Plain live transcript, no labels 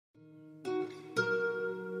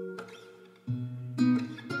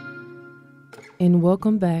and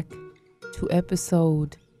welcome back to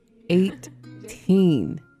episode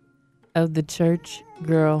 18 of the Church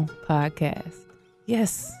Girl Podcast.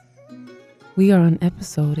 Yes, we are on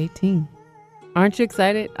episode 18. Aren't you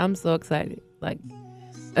excited? I'm so excited. Like,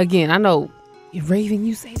 again, I know, Raven,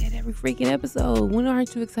 you say that every freaking episode. When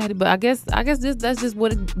aren't you excited? But I guess that's just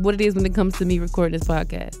what it is when it comes to me recording this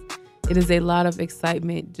podcast. It is a lot of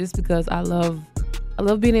excitement just because I love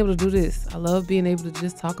being able to do this. I love being able to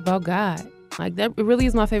just talk about God. Like, that it really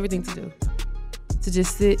is my favorite thing to do. To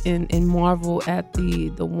just sit and marvel at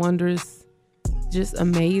the wondrous, just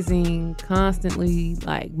amazing, constantly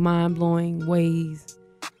like mind-blowing ways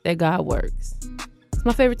that God works. It's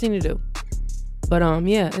my favorite thing to do. But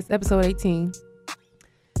yeah, it's episode 18.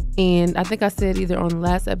 And I think I said either on the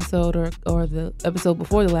last episode or the episode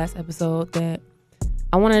before the last episode that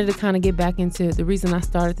I wanted to kind of get back into the reason I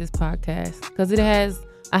started this podcast, because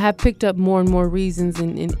I have picked up more and more reasons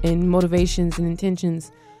and motivations and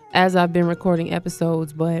intentions as I've been recording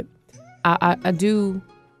episodes. But I do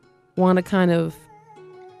want to kind of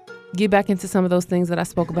get back into some of those things that I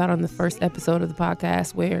spoke about on the first episode of the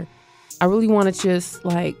podcast, where I really want to just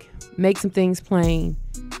like make some things plain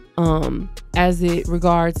as it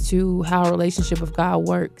regards to how a relationship with God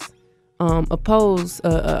works, opposed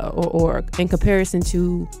or in comparison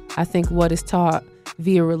to, I think, what is taught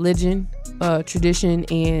via religion, tradition,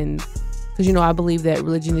 and because, I believe that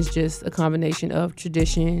religion is just a combination of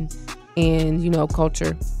tradition and,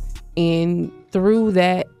 culture. And through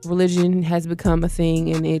that, religion has become a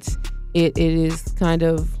thing, and it is kind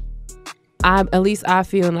of, at least I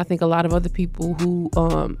feel, and I think a lot of other people who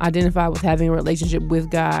identify with having a relationship with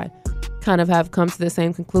God kind of have come to the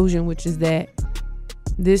same conclusion, which is that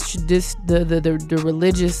the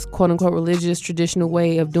religious, quote unquote, religious traditional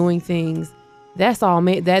way of doing things, that's all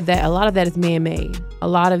made, that a lot of that is man-made. A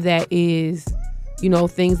lot of that is,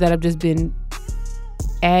 things that have just been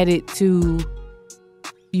added to,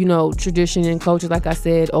 tradition and culture, like I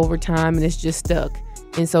said, over time, and it's just stuck.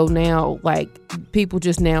 And so now, like, people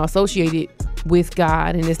just now associate it with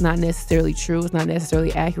God, and it's not necessarily true. It's not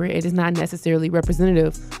necessarily accurate. It is not necessarily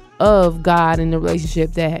representative of God and the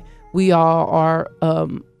relationship that we all are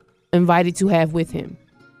invited to have with him.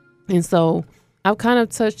 And so I've kind of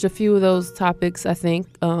touched a few of those topics, I think.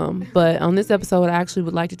 But on this episode, I actually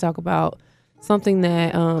would like to talk about something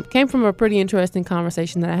that came from a pretty interesting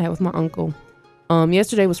conversation that I had with my uncle.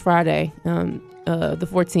 Yesterday was Friday, the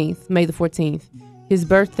 14th, May the 14th. His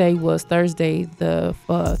birthday was Thursday, the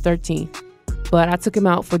 13th. But I took him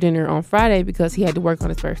out for dinner on Friday because he had to work on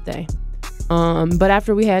his birthday. But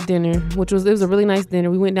after we had dinner, it was a really nice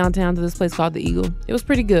dinner, we went downtown to this place called the Eagle. It was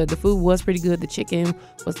pretty good. The food was pretty good. The chicken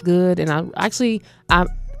was good. And I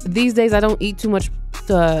these days I don't eat too much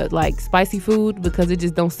like spicy food because it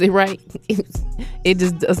just don't sit right. It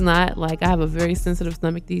just does not. Like, I have a very sensitive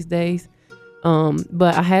stomach these days.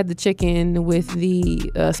 But I had the chicken with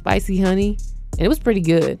the spicy honey, and it was pretty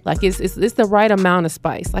good. Like, it's the right amount of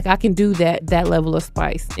spice. Like, I can do that level of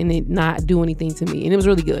spice and it not do anything to me. And it was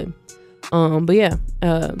really good. But yeah,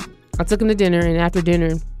 I took him to dinner, and after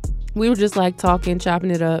dinner, we were just like talking, chopping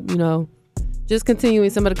it up, just continuing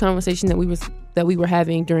some of the conversation that we were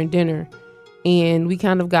having during dinner. And we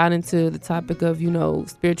kind of got into the topic of,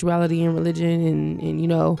 spirituality and religion,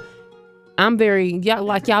 and I'm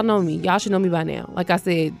y'all know me. Y'all should know me by now. Like I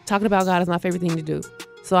said, talking about God is my favorite thing to do.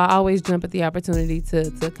 So I always jump at the opportunity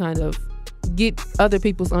to kind of get other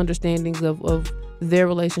people's understandings of their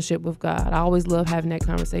relationship with God. I always love having that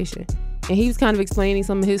conversation. And he was kind of explaining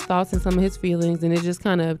some of his thoughts and some of his feelings, and it just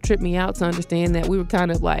kind of tripped me out to understand that we were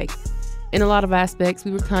kind of like, in a lot of aspects,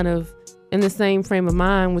 we were kind of in the same frame of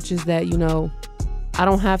mind, which is that, I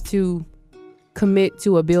don't have to commit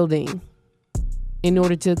to a building in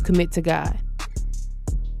order to commit to God.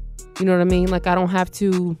 You know what I mean? Like, I don't have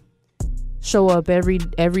to show up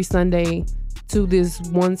every Sunday to this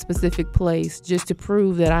one specific place just to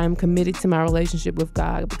prove that I am committed to my relationship with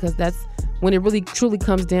God, because that's when it really truly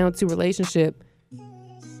comes down to relationship.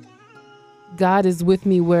 God is with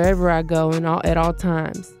me wherever I go and at all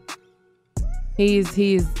times. He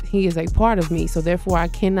is a part of me, so therefore I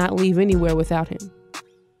cannot leave anywhere without him.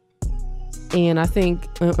 And I think,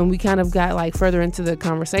 and we kind of got like further into the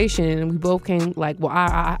conversation, and we both came like, well,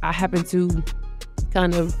 I happened to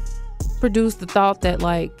kind of produce the thought that,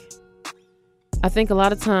 like, I think a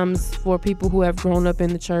lot of times for people who have grown up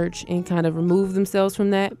in the church and kind of removed themselves from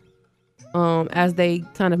that, as they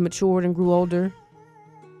kind of matured and grew older,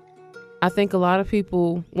 I think a lot of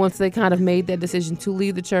people, once they kind of made that decision to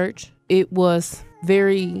leave the church, it was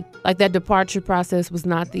very, like, that departure process was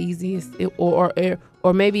not the easiest, or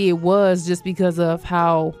maybe it was just because of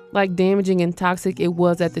how, like, damaging and toxic it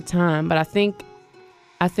was at the time. But I think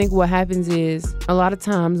I think what happens is a lot of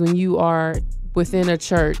times when you are within a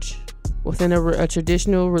church, within a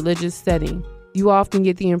traditional religious setting, you often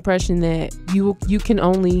get the impression that you can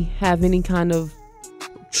only have any kind of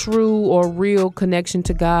true or real connection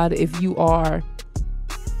to God if you are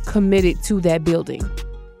committed to that building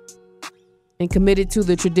and committed to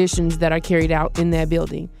the traditions that are carried out in that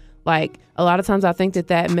building. Like, a lot of times I think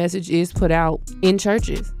that message is put out in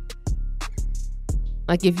churches.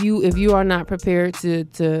 Like, if you are not prepared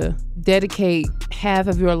to dedicate half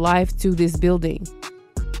of your life to this building,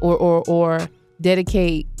 or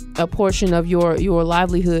dedicate a portion of your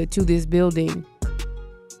livelihood to this building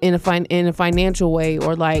in a financial way,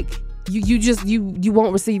 or like you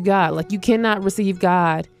won't receive God. Like, you cannot receive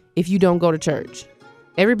God if you don't go to church.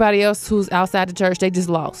 Everybody else who's outside the church, they just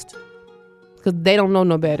lost because they don't know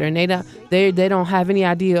no better, and they don't have any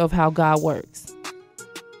idea of how God works.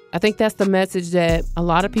 I think that's the message that a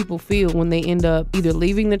lot of people feel when they end up either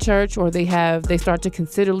leaving the church or they start to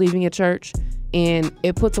consider leaving a church, and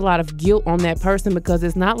it puts a lot of guilt on that person because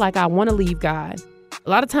it's not like I want to leave God. A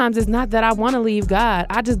lot of times it's not that I want to leave God.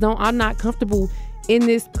 I'm not comfortable in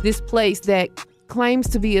this place that claims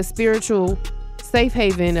to be a spiritual safe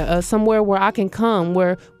haven, somewhere where I can come,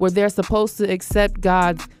 where they're supposed to accept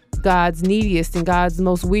God's neediest and God's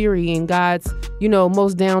most weary and God's,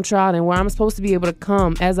 most downtrodden, where I'm supposed to be able to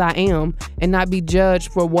come as I am and not be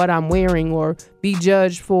judged for what I'm wearing or be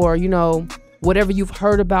judged for, whatever you've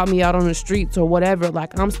heard about me out on the streets or whatever.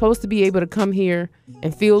 Like, I'm supposed to be able to come here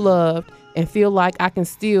and feel loved and feel like I can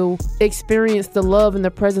still experience the love and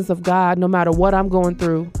the presence of God no matter what I'm going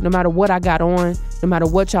through, no matter what I got on, no matter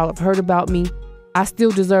what y'all have heard about me. I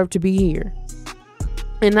still deserve to be here.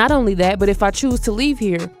 And not only that, but if I choose to leave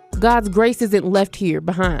here, God's grace isn't left here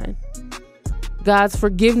behind. God's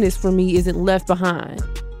forgiveness for me isn't left behind.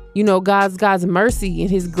 God's mercy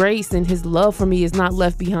and his grace and his love for me is not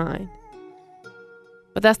left behind.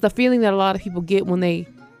 But that's the feeling that a lot of people get when they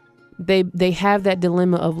have that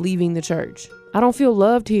dilemma of leaving the church. I don't feel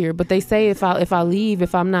loved here, but they say if I leave,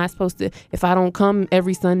 if I'm not supposed to, if I don't come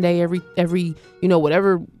every Sunday, every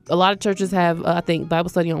whatever. A lot of churches have, I think, Bible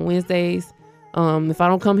study on Wednesdays. If I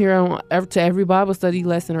don't come here to every Bible study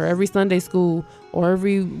lesson or every Sunday school or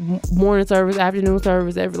every morning service, afternoon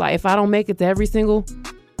service, if I don't make it to every single,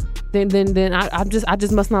 then I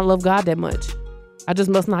just must not love God that much. I just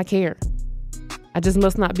must not care. I just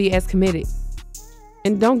must not be as committed.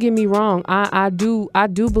 And don't get me wrong, I do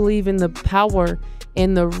believe in the power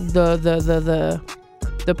and the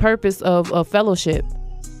purpose of fellowship,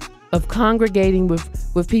 of congregating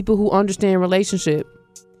with people who understand relationship.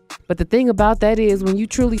 But the thing about that is, when you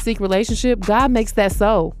truly seek relationship, God makes that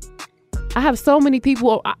so. I have so many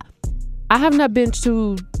people. I have not been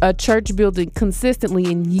to a church building consistently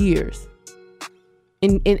in years,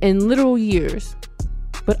 in literal years.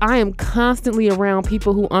 But I am constantly around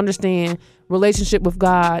people who understand relationship with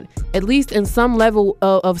God, at least in some level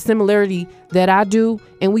of similarity that I do.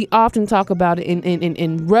 And we often talk about it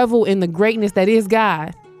and revel in the greatness that is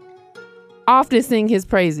God. Often sing his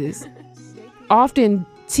praises. Often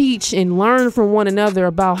teach and learn from one another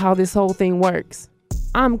about how this whole thing works.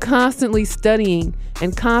 I'm constantly studying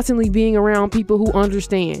and constantly being around people who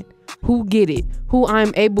understand, who get it, who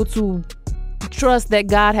I'm able to trust that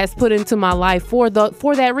God has put into my life for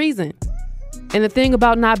that reason. And the thing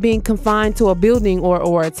about not being confined to a building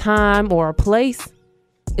or a time or a place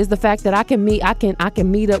is the fact that I can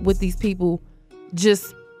meet up with these people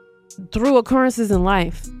just through occurrences in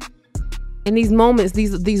life. And these moments,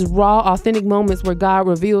 these raw, authentic moments where God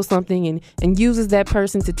reveals something and uses that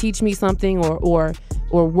person to teach me something or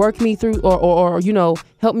work me through or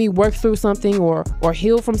help me work through something or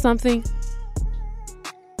heal from something.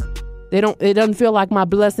 It doesn't feel like my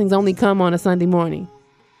blessings only come on a Sunday morning.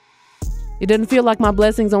 It doesn't feel like my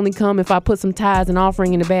blessings only come if I put some tithes and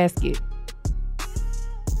offering in the basket.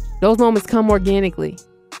 Those moments come organically,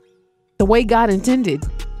 the way God intended.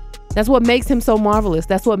 That's what makes him so marvelous.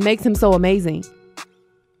 That's what makes him so amazing.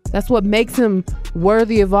 That's what makes him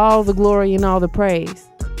worthy of all the glory and all the praise.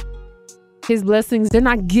 His blessings, they're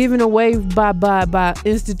not given away by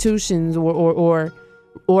institutions or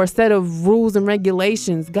a set of rules and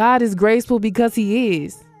regulations. God is graceful because he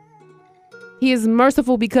is. He is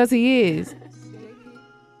merciful because he is.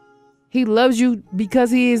 He loves you because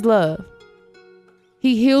he is love.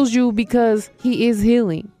 He heals you because he is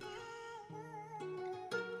healing.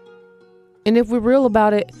 And if we're real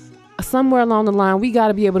about it, somewhere along the line, we got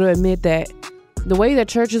to be able to admit that the way that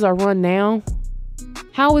churches are run now,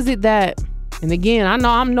 how is it that, and again, I'm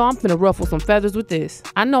finna ruffle some feathers with this.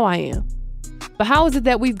 I know I am. But how is it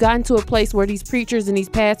that we've gotten to a place where these preachers and these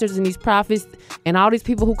pastors and these prophets and all these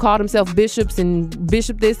people who call themselves bishops and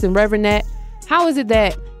bishop this and reverend that, how is it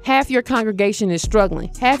that half your congregation is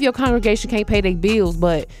struggling? Half your congregation can't pay their bills,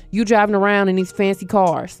 but you driving around in these fancy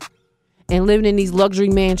cars and living in these luxury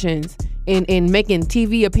mansions and making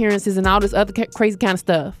TV appearances and all this other crazy kind of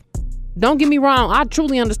stuff. Don't get me wrong. I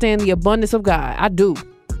truly understand the abundance of God. I do.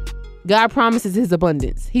 God promises his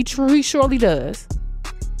abundance. He surely does.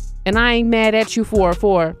 And I ain't mad at you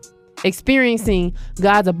for experiencing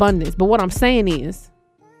God's abundance. But what I'm saying is,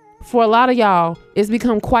 for a lot of y'all, it's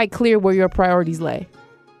become quite clear where your priorities lay.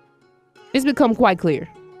 It's become quite clear.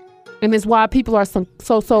 And it's why people are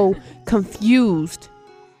so confused.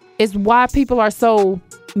 It's why people are so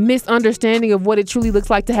misunderstanding of what it truly looks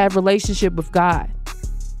like to have a relationship with God.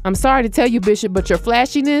 I'm sorry to tell you, Bishop, but your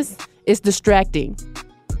flashiness is distracting.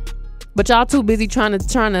 But y'all too busy trying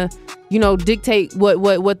to dictate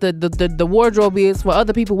what the wardrobe is for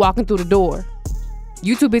other people walking through the door.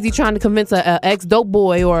 You too busy trying to convince a ex dope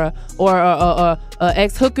boy or a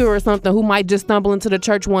ex hooker or something who might just stumble into the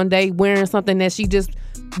church one day wearing something that she just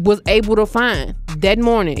was able to find that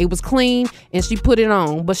morning. It was clean and she put it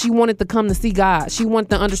on, but she wanted to come to see God. She wanted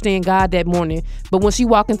to understand God that morning. But when she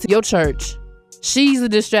walked into your church, she's a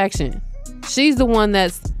distraction. She's the one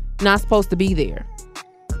that's not supposed to be there.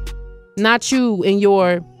 Not you in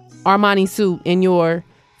your Armani suit and your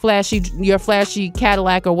flashy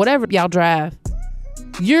Cadillac or whatever y'all drive.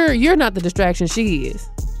 You're not the distraction, she is.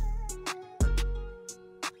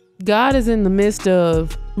 God is in the midst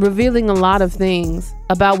of revealing a lot of things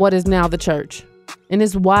about what is now the church. And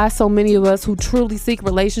it's why so many of us who truly seek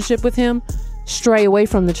relationship with him stray away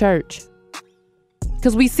from the church.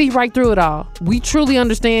 Because we see right through it all. We truly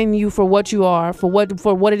understand you for what you are, for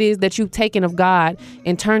what it is that you've taken of God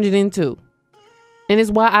and turned it into. And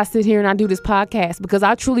it's why I sit here and I do this podcast, because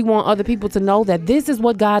I truly want other people to know that this is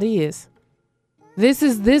what God is. This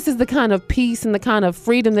is the kind of peace and the kind of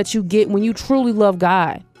freedom that you get when you truly love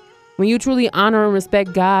God. When you truly honor and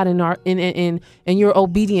respect God and you're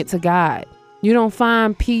obedient to God. You don't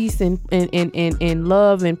find peace and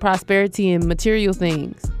love and prosperity in material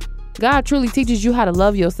things. God truly teaches you how to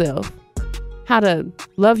love yourself, how to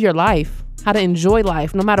love your life, how to enjoy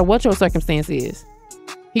life, no matter what your circumstance is.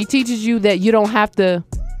 He teaches you that you don't have to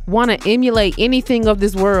want to emulate anything of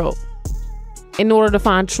this world in order to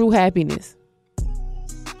find true happiness.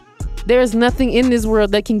 There is nothing in this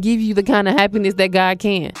world that can give you the kind of happiness that God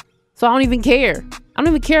can. So I don't even care. I don't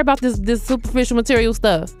even care about this superficial material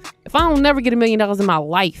stuff. If I don't never get $1 million in my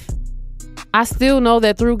life, I still know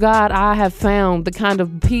that through God, I have found the kind of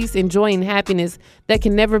peace and joy and happiness that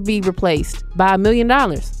can never be replaced by $1 million.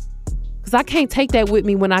 Because I can't take that with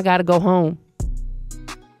me when I got to go home.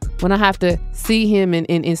 When I have to see him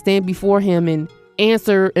and stand before him and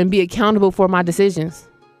answer and be accountable for my decisions.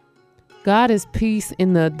 God is peace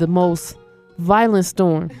in the most violent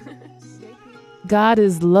storm. God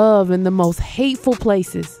is love in the most hateful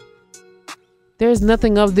places. There's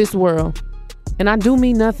nothing of this world, and I do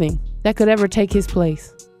mean nothing, that could ever take his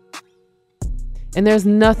place. And there's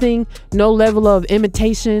nothing, no level of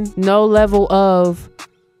imitation, no level of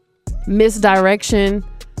misdirection,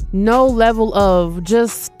 no level of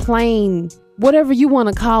just plain, whatever you want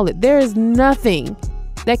to call it. There is nothing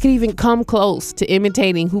that could even come close to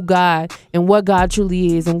imitating who God and what God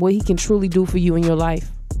truly is and what he can truly do for you in your life.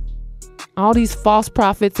 All these false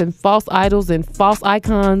prophets and false idols and false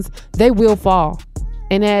icons, they will fall.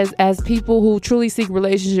 And as people who truly seek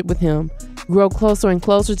relationship with him grow closer and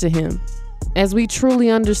closer to him, as we truly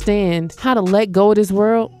understand how to let go of this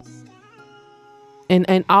world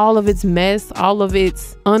and all of its mess, all of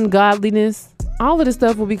its ungodliness, all of this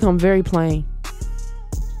stuff will become very plain.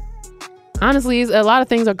 Honestly, a lot of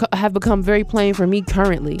things have become very plain for me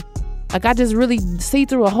currently. Like I just really see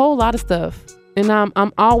through a whole lot of stuff. And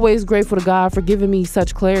I'm always grateful to God for giving me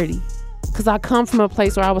such clarity. Because I come from a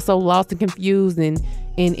place where I was so lost and confused and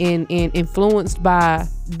influenced by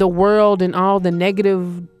the world and all the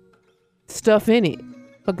negative stuff in it.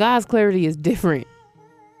 But God's clarity is different.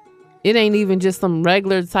 It ain't even just some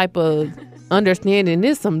regular type of understanding.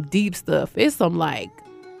 It's some deep stuff. It's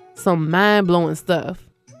some mind-blowing stuff.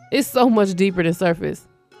 It's so much deeper than surface.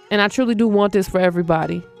 And I truly do want this for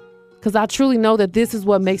everybody. Because I truly know that this is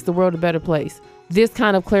what makes the world a better place. This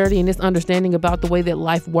kind of clarity and this understanding about the way that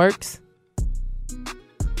life works.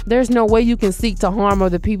 There's no way you can seek to harm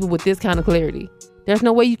other people with this kind of clarity. There's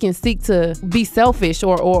no way you can seek to be selfish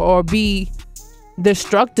or be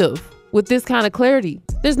destructive with this kind of clarity.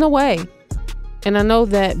 There's no way. And I know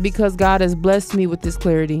that because God has blessed me with this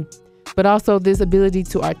clarity, but also this ability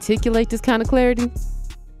to articulate this kind of clarity,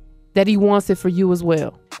 that he wants it for you as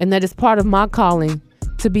well. And that is part of my calling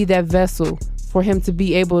to be that vessel for him to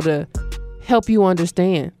be able to help you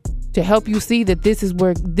understand, to help you see that this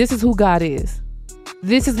is who God is.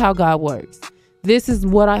 This is how God works. This is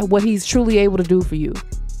what he's truly able to do for you.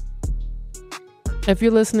 If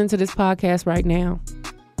you're listening to this podcast right now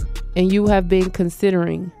and you have been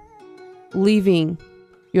considering leaving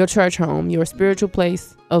your church home, your spiritual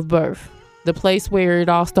place of birth, the place where it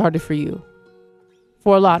all started for you,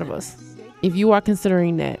 for a lot of us, if you are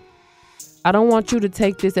considering that, I don't want you to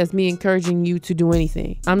take this as me encouraging you to do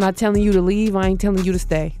anything. I'm not telling you to leave. I ain't telling you to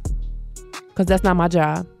stay, because that's not my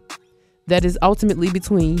job. That is ultimately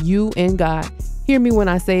between you and God. Hear me when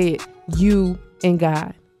I say it, you and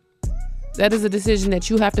God. That is a decision that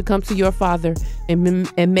you have to come to your Father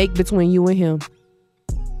and make between you and him.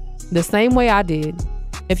 The same way I did.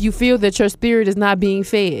 If you feel that your spirit is not being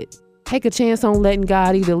fed, take a chance on letting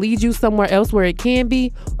God either lead you somewhere else where it can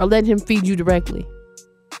be, or let him feed you directly.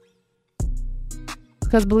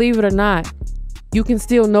 Because believe it or not, you can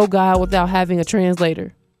still know God without having a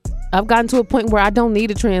translator. I've gotten to a point where I don't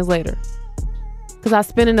need a translator, because I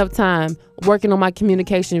spend enough time working on my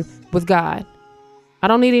communication with God. I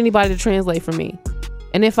don't need anybody to translate for me.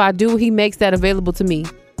 And if I do, he makes that available to me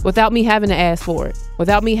without me having to ask for it,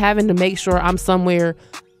 without me having to make sure I'm somewhere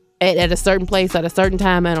at a certain place at a certain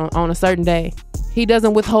time and on a certain day. He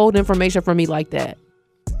doesn't withhold information from me like that.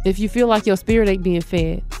 If you feel like your spirit ain't being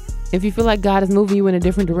fed, if you feel like God is moving you in a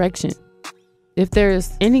different direction, if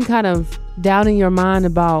there's any kind of doubt in your mind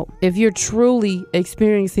about if you're truly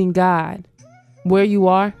experiencing God where you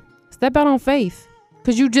are, step out on faith,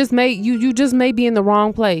 because you just may be in the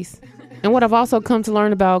wrong place. And what I've also come to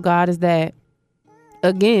learn about God is that,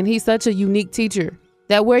 again, he's such a unique teacher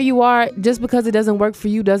that where you are, just because it doesn't work for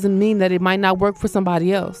you doesn't mean that it might not work for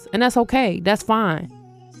somebody else. And that's okay. That's fine.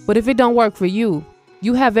 But if it don't work for you,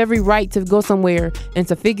 you have every right to go somewhere and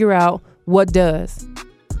to figure out what does.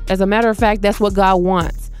 As a matter of fact, that's what God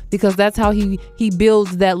wants, because that's how he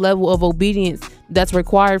builds that level of obedience that's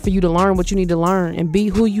required for you to learn what you need to learn and be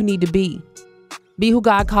who you need to be. Be who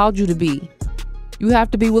God called you to be. You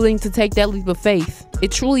have to be willing to take that leap of faith.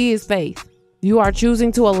 It truly is faith. You are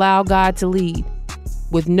choosing to allow God to lead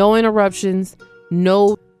with no interruptions,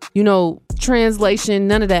 no, translation,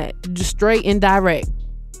 none of that. Just straight and direct.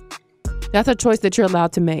 That's a choice that you're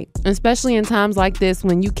allowed to make, especially in times like this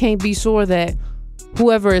when you can't be sure that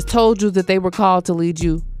whoever has told you that they were called to lead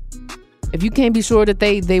you, if you can't be sure that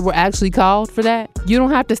they were actually called for that, you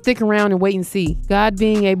don't have to stick around and wait and see. God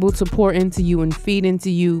being able to pour into you and feed into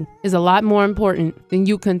you is a lot more important than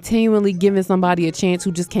you continually giving somebody a chance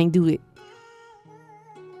who just can't do it.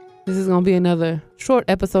 This is going to be another short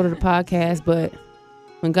episode of the podcast, but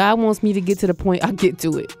when God wants me to get to the point, I get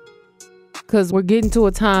to it. Because we're getting to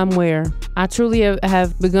a time where I truly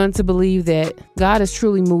have begun to believe that God is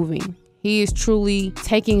truly moving. He is truly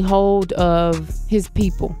taking hold of his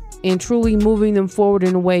people and truly moving them forward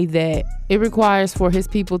in a way that it requires for his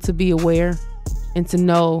people to be aware and to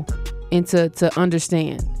know and to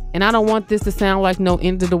understand. And I don't want this to sound like no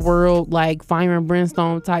end of the world, like fire and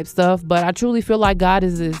brimstone type stuff, but I truly feel like God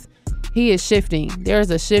he is shifting.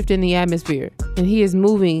 There's a shift in the atmosphere, and he is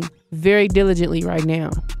moving very diligently right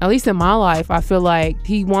now. At least in my life, I feel like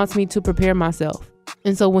he wants me to prepare myself.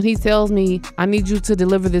 And so when he tells me, I need you to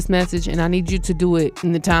deliver this message and I need you to do it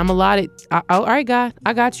in the time allotted, all right, God,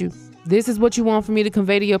 I got you. This is what you want for me to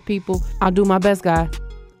convey to your people. I'll do my best, God.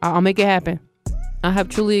 I'll make it happen. I have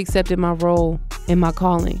truly accepted my role and my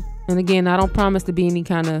calling. And again, I don't promise to be any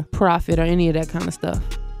kind of prophet or any of that kind of stuff.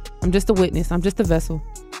 I'm just a witness. I'm just a vessel.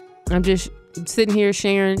 I'm just sitting here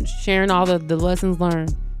sharing all the lessons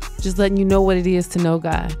learned. Just letting you know what it is to know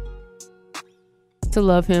God. To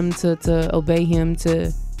love him, to obey him,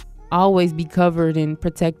 to always be covered and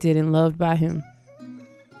protected and loved by him.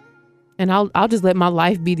 And I'll just let my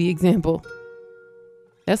life be the example.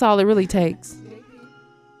 That's all it really takes.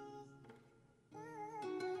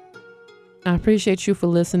 I appreciate you for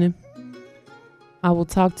listening. I will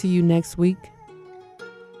talk to you next week.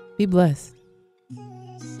 Be blessed.